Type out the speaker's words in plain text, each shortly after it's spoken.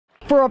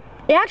For an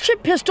action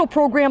pistol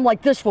program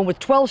like this one with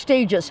 12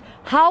 stages,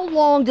 how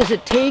long does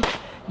it take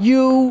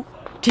you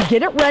to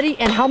get it ready,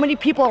 and how many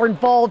people are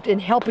involved in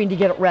helping to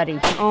get it ready?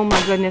 Oh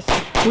my goodness.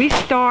 We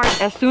start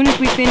as soon as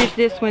we finish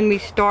this one, we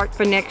start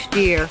for next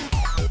year.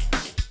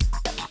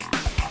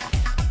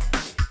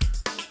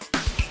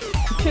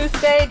 To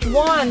stage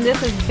 1,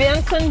 this is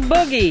Benson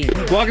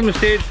Boogie. Welcome to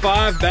stage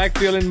 5,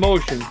 backfield in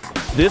motion.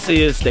 This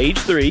is stage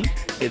 3.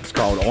 It's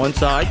called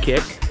onside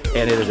kick,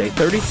 and it is a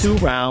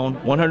 32-round,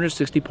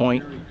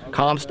 160-point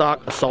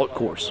Comstock assault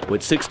course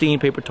with 16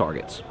 paper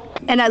targets.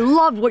 And I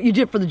love what you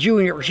did for the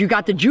juniors. You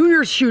got the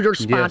junior shooter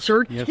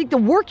sponsored. Yes. I think the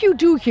work you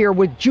do here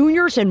with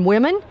juniors and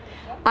women,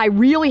 I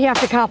really have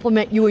to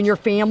compliment you and your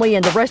family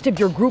and the rest of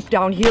your group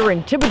down here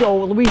in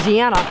Thibodaux,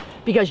 Louisiana,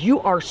 because you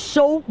are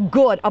so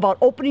good about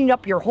opening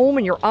up your home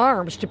and your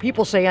arms to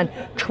people saying,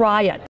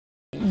 try it.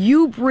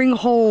 You bring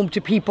home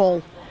to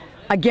people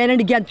again and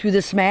again through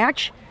this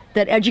match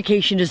that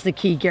education is the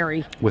key,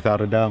 Gary. Without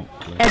a doubt.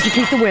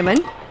 Educate the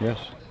women. Yes.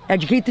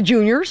 Educate the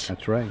juniors.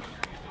 That's right.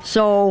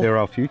 So They're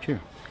our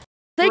future.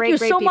 Thank you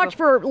so Great much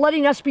for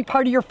letting us be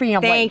part of your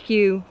family. Thank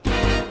you.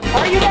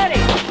 Are you ready?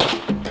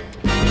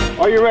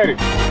 Are you ready?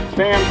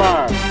 Stand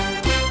by.